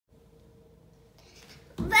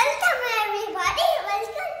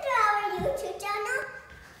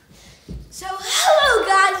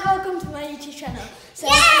channel. So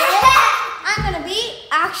today I'm gonna be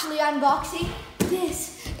actually unboxing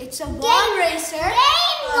this. It's a Wand Racer.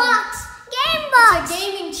 Game box. It's a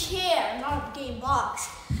gaming chair, not a game box.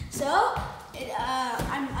 So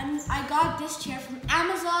I got this chair from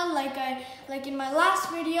Amazon. Like in my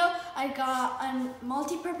last video, I got a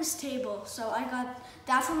multi-purpose table. So I got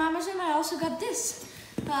that from Amazon. I also got this.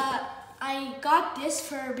 I got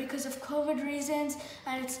this because of COVID reasons,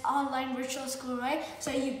 and it's online virtual school, right?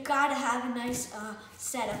 So you gotta have a nice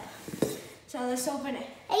setup. So let's open it.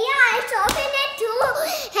 Yeah, let's open it too.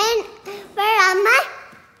 And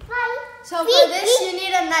so for this, you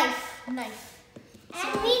need a knife. And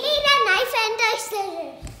we need a knife and a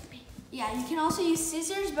scissors. Yeah, you can also use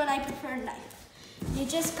scissors, but I prefer a knife. You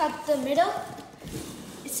just cut the middle.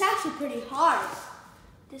 It's actually pretty hard.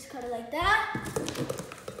 Just cut it like that.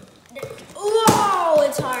 Whoa,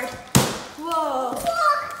 it's hard. Whoa.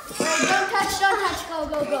 Wait, don't touch. Go.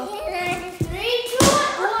 3, 2,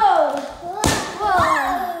 1. Whoa.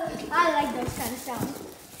 I like those kind of sounds.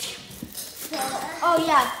 Oh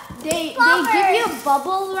yeah, they give you a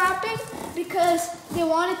bubble wrapping because they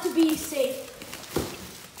want it to be safe.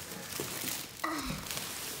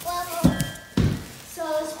 So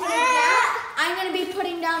let's put it down. I'm gonna be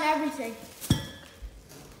putting down everything.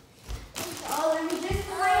 Oh, let me just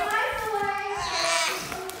put my knife away.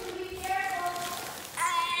 Be careful.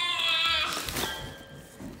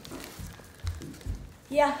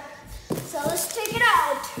 Yeah. So let's take it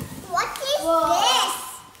out. What is this?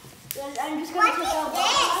 I'm just gonna take out this.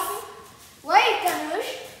 Wait,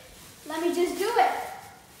 Danush. Let me just do it.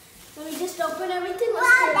 Let me just open everything.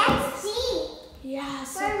 Wow, that's tea. Yeah.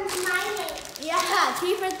 So. For my Yeah,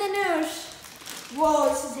 tea for Danush. Whoa,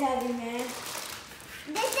 this is heavy, man.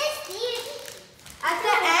 This is tea. At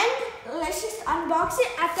the end, let's just unbox it.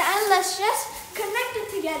 At the end, let's just connect it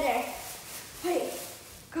together. Wait,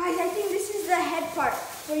 guys, I think this is the head part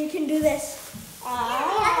where you can do this.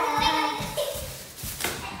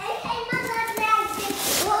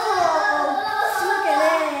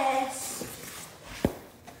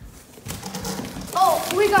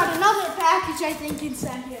 We got another package, I think,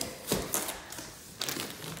 inside here.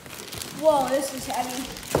 Whoa, this is heavy.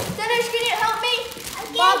 Dennis, can you help me?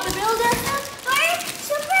 Bob the Builder?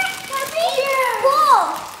 Super heavy. Yeah. Cool.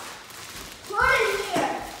 What is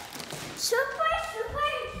here? Super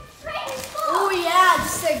cool. Oh yeah,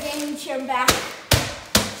 this is a gaming chair back.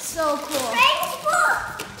 So cool.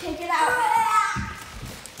 Take it out.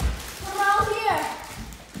 Come out here.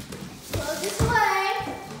 Go this way.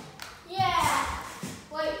 Yeah.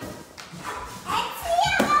 Wait. Let's see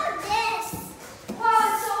about this. Wow,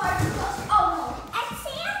 it's so hard to close. Oh no. Let's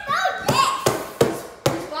see about this.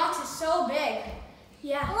 This box is so big.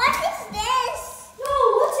 Yeah. What is this? No,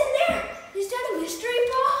 what's in there? Is that a mystery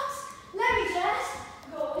box? Let me just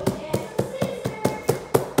go and get some scissors.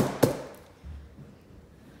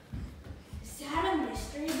 Is that a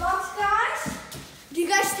mystery box, guys? Do you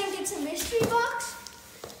guys think it's a mystery box?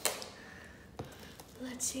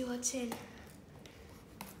 Let's see what's in.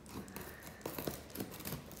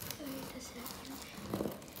 Wait a second.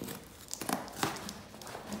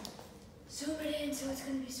 Zoom it in so it's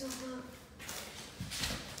gonna be so cool.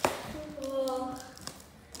 Whoa.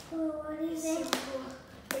 Oh, what is So it? cool.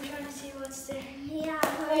 We're trying to see what's there. Yeah.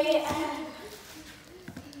 Wait,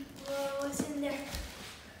 whoa, what's in there?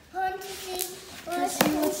 Want to see? Let's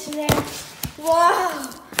see what's there. Wow!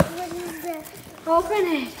 What is that? Open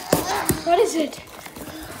it. What is it?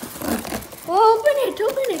 Oh, open it.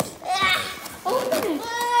 Open it.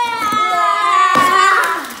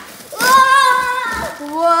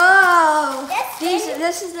 Whoa!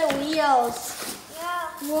 This is the wheels. Yeah.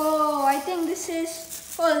 Whoa! I think this is.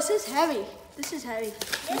 Oh, this is heavy. This is heavy.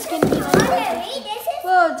 This can be is like heavy. This is.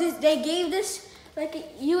 Whoa! They gave this like a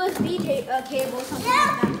USB cable or something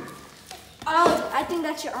like that. Oh, I think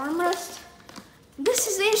that's your armrest. This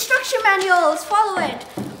is the instruction manual. Let's follow it.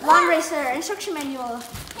 Wand Racer instruction manual.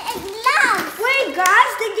 Gloves. Wait,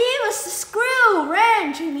 guys, they gave us the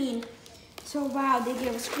wrench. I mean, so wow, they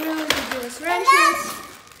gave us screws, they gave us wrenches.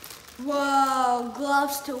 Whoa,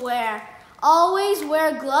 gloves to wear. Always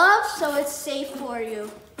wear gloves so it's safe for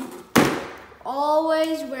you.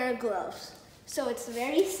 Always wear gloves so it's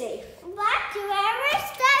very safe. But where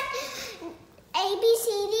is that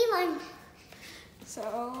ABCD one? So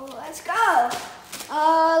let's go.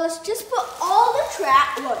 Let's just put all the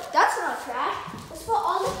trash. Look, that's not trash. Let's put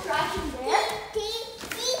all the trash in there.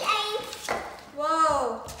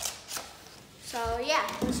 Whoa. So yeah,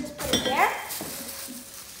 let's just put it there.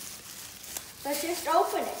 Let's just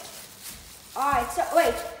open it. All right. So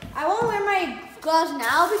wait, I won't wear my gloves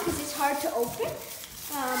now because it's hard to open.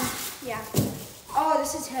 Yeah. Oh,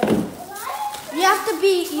 this is heavy. What? You have to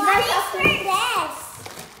be. You What guys is have for to.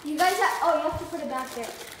 this? You guys have. Oh, you have to put it back there.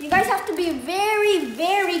 You guys have to be very,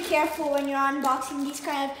 very careful when you're unboxing these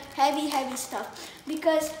kind of heavy stuff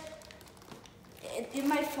because it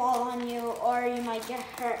might fall on you or you might get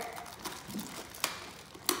hurt.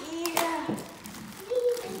 Yeah.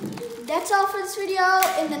 That's all for this video.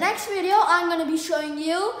 In the next video, I'm going to be showing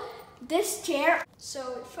you this chair.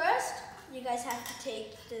 So first, you guys have to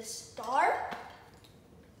take this star.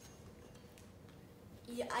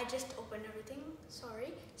 Yeah, I just opened everything,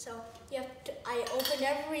 sorry. So you have to, I opened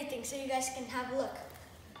everything so you guys can have a look.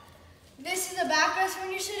 This is the backrest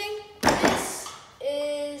when you're sitting. This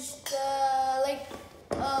is the,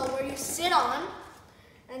 where you sit on.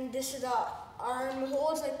 And this is the arm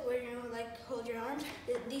holds, like where you hold your arms.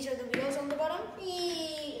 These are the wheels on the bottom,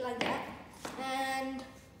 like that. And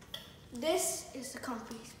this is the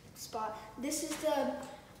comfy spot. This is the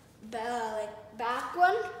back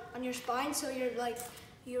one on your spine, so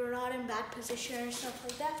you're not in bad position or stuff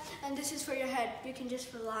like that. And this is for your head. You can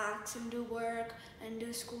just relax and do work and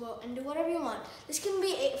do school and do whatever you want. This can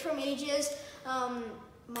be from ages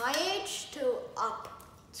my age to up.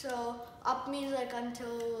 So up means like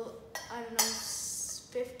until, I don't know,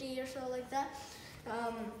 50 or so, like that.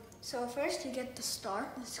 So first you get the star.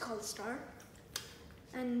 This is called the star.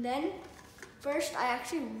 And then first I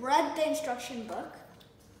actually read the instruction book.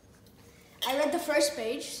 I read the first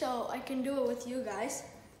page, so I can do it with you guys.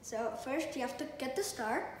 So first you have to get the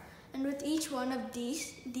star, and with each one of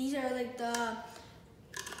these are like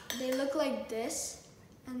they look like this,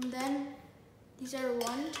 and then these are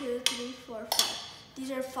 1, 2, 3, 4, 5. These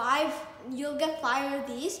are 5, you'll get 5 of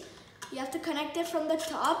these. You have to connect it from the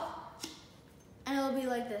top, and it'll be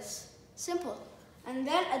like this, simple. And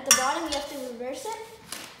then at the bottom you have to reverse it,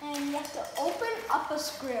 and you have to open up a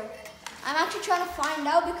screw. I'm actually trying to find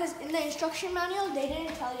out because in the instruction manual, they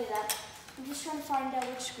didn't tell you that. I'm just trying to find out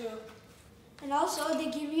which screw. And also,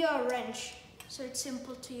 they give you a wrench, so it's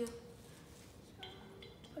simple to you.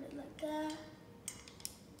 Put it like that.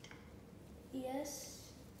 Yes.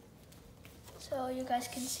 So you guys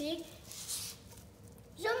can see.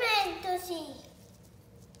 Zoom in to see.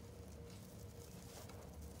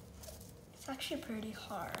 It's actually pretty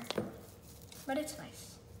hard, but it's nice.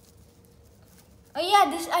 Oh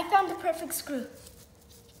yeah, I found the perfect screw.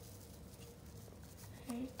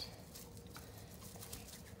 Right.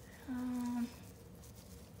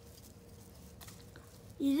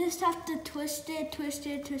 You just have to twist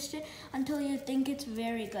it until you think it's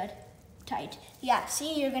very good. Tight. Yeah,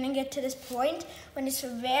 see, you're gonna get to this point. When it's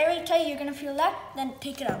very tight, you're gonna feel that, then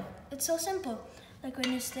take it out. It's so simple. Like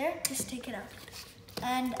when it's there, just take it out.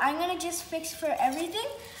 And I'm gonna just fix for everything,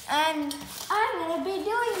 and I'm gonna be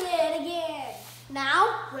doing it again.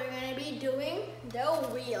 Now, we're gonna be doing the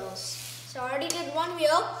wheels. So I already did one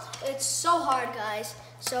wheel. It's so hard, guys.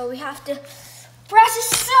 So we have to press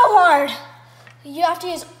it so hard. You have to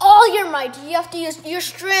use all your might. You have to use your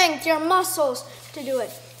strength, your muscles to do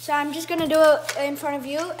it. So I'm just gonna do it in front of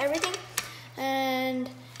you, everything. And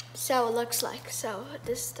so it looks like. So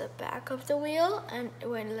this is the back of the wheel, and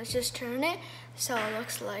let's just turn it. So it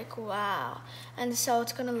looks like, wow. And so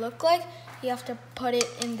it's gonna look like, you have to put it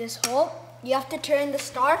in this hole. You have to turn the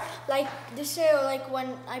star like this. Like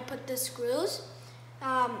when I put the screws,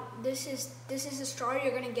 this is the star.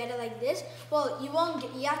 You're gonna get it like this. Well, you won't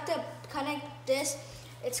get. You have to connect this.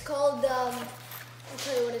 It's called. I'll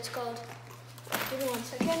tell you what it's called. Give me 1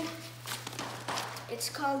 second. It's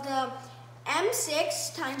called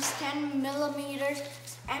M6 times 10 millimeters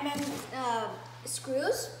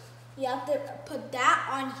screws. You have to put that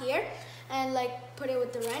on here and like put it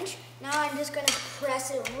with the wrench. Now I'm just gonna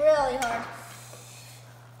press it really hard.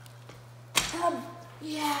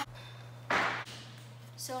 Yeah.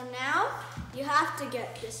 So now you have to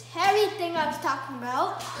get this heavy thing I was talking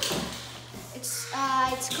about. This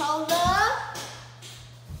is called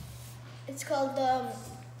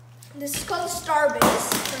the star base,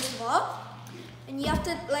 first of all. And you have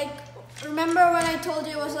to remember when I told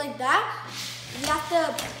you it was like that? You have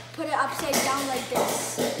to put it upside down like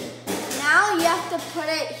this. Now you have to put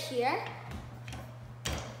it here.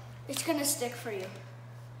 It's gonna stick for you.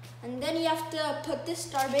 And then you have to put this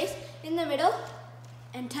star base in the middle,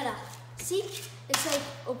 and ta-da. See? It's like,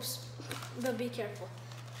 oops, but be careful.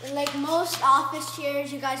 In like most office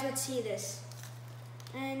chairs, you guys would see this.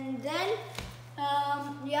 And then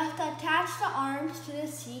you have to attach the arms to the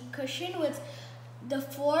seat cushion with the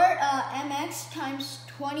 4 MX times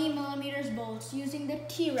 20 millimeters bolts using the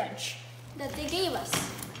T-wrench that they gave us.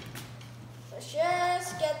 Let's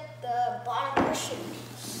just get the bottom cushion.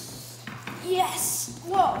 Yes!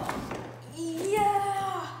 Whoa!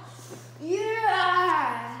 Yeah!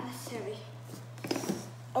 Yeah! That's heavy.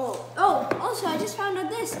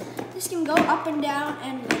 can go up and down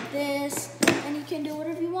and like this, and you can do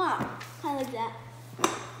whatever you want. Kind of like that.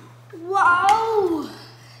 Wow!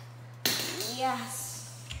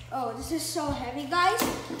 Yes. Oh, this is so heavy, guys.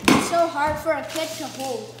 It's so hard for a kid to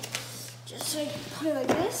hold. Just like put it like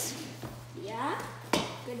this. Yeah.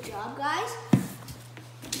 Good job, guys.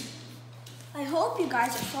 I hope you guys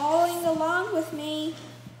are following along with me.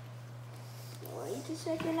 Wait a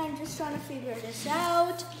second, I'm just trying to figure this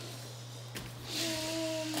out.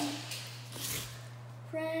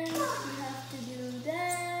 Friends, you have to do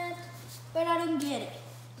that, but I don't get it.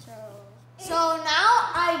 So now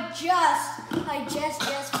I just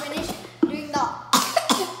finished doing the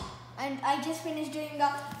and I just finished doing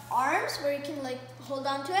the arms where you can like hold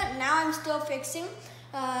on to it. Now I'm still fixing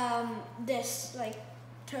this, like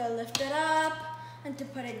to lift it up and to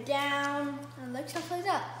put it down and like stuff like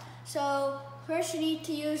that. So first you need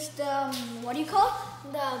to use the what do you call it?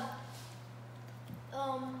 The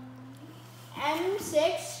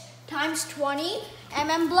M6 times 20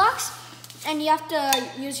 mm blocks, and you have to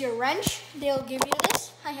use your wrench. They'll give you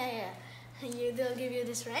this. They'll give you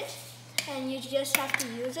this wrench, and you just have to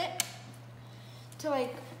use it to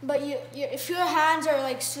like. But if your hands are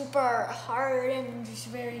like super hard and just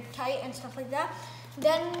very tight and stuff like that,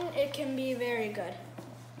 then it can be very good.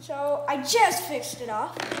 So I just fixed it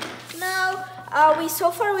off. Now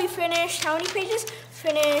so far we finished how many pages?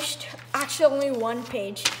 Finished actually only one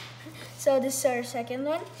page. So this is our second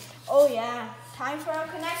one. Oh yeah, time for a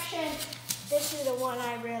connection. This is the one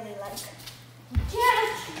I really like.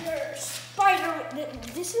 Get your spider.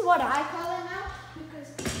 This is what I call it now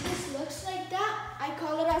because this looks like that. I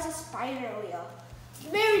call it as a spider wheel.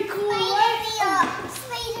 Very cool, right?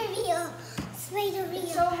 Spider wheel. Spider wheel.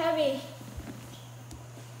 It's so heavy.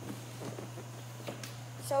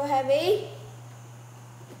 So heavy.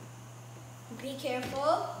 Be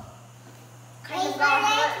careful. Wait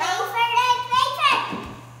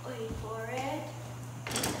for it.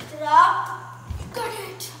 Lift it up. Got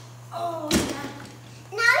it. Oh, yeah.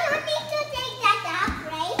 Now you need to take that up,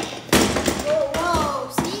 right? Whoa.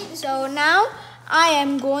 See? So now I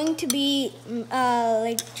am going to be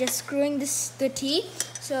like just screwing the T.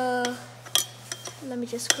 So let me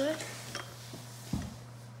just screw it.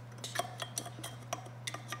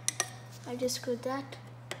 I just screwed that.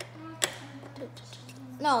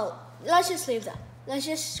 No, let's just leave that. Let's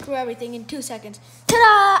just screw everything in 2 seconds.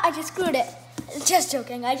 Ta-da! I just screwed it. Just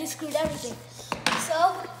joking. I just screwed everything.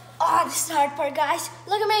 So, this is the hard part, guys.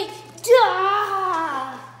 Look at me.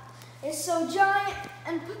 Da! It's so giant.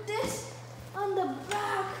 And put this on the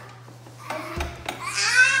back.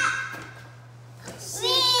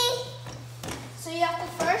 See? So you have to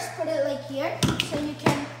first put it like here, so you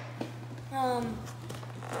can.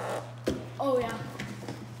 Oh yeah.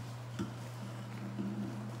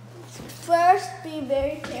 First, be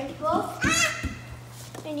very careful.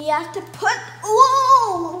 And you have to put,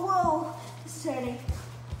 whoa, this is hurting.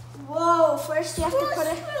 Whoa, first you have to put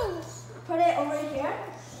it over here.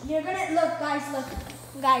 You're gonna, look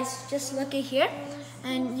guys, just look at here.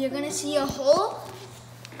 And you're gonna see a hole.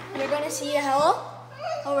 You're gonna see a hole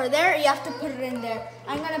over there. You have to put it in there.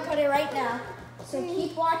 I'm gonna put it right now. So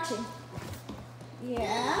keep watching.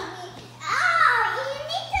 Yeah. Oh, you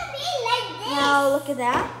need to be like this. Now look at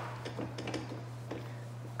that.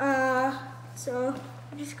 So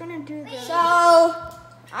I'm just gonna do this. So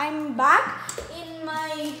I'm back in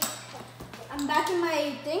my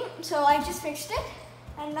thing. So I just fixed it,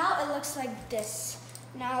 and now it looks like this.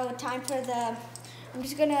 Now time for I'm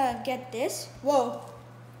just gonna get this. Whoa.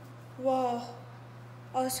 Oh,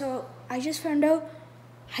 so I just found out.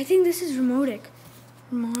 I think this is remotic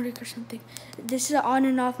or something. This is an on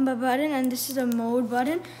and off button, and this is a mode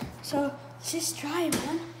button. So just try it,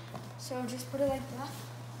 man. So just put it like that.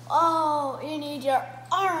 Oh, you need your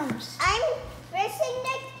arms. I'm pressing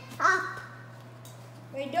it up.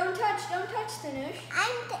 Wait, don't touch, Tanush.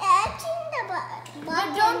 I'm touching the button.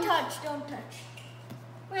 But don't touch.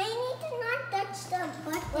 I need to not touch the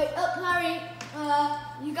button. Wait, sorry.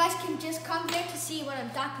 You guys can just come here to see what I'm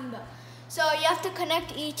talking about. So you have to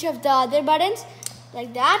connect each of the other buttons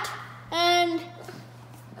like that. And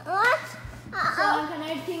What? so I'm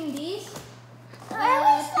connecting these.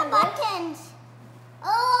 Where is the buttons?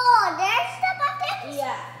 Oh, there's the buttons?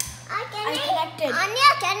 Yeah. I connected. Anya,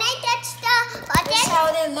 can I touch the buttons? This is how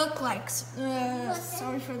they look like.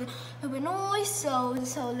 Sorry for the little bit noise. So this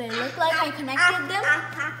is how they look like. I connected them.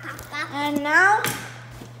 And now,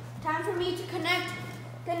 time for me to connect.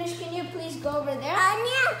 Tanush, can you please go over there?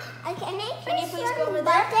 Anya, can you please go over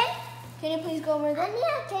there? Can you please go over there?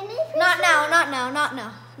 Anya, can you please Not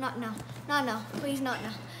now. Please not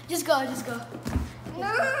now. Just go. No, I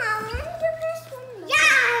want to press one.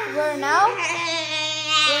 Yeah! we're now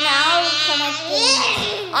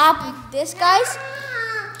connecting up this, guys.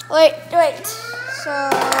 Wait. So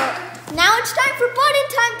now it's time for button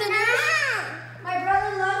time, Tanush. My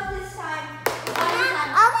brother loves this time.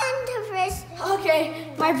 I'll enter first. Okay,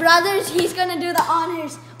 my brother's, he's gonna do the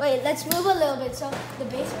honors. Wait, let's move a little bit. So the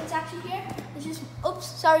basement's actually here. Let's just, oops,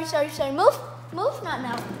 sorry. Move, not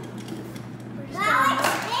now. Now it's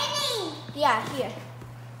spinning. Yeah, here.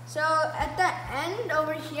 So at the end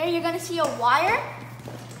over here, you're gonna see a wire.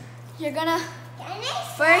 You're gonna, Can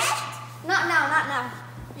I first, not now.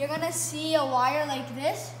 You're gonna see a wire like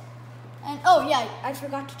this. And oh yeah, I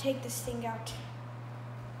forgot to take this thing out.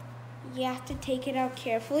 You have to take it out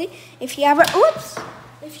carefully. If you ever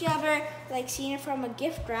like seen it from a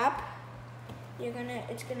gift wrap,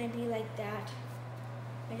 it's gonna be like that.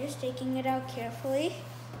 I'm just taking it out carefully.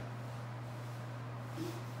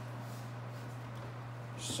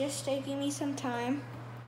 It's just taking me some time.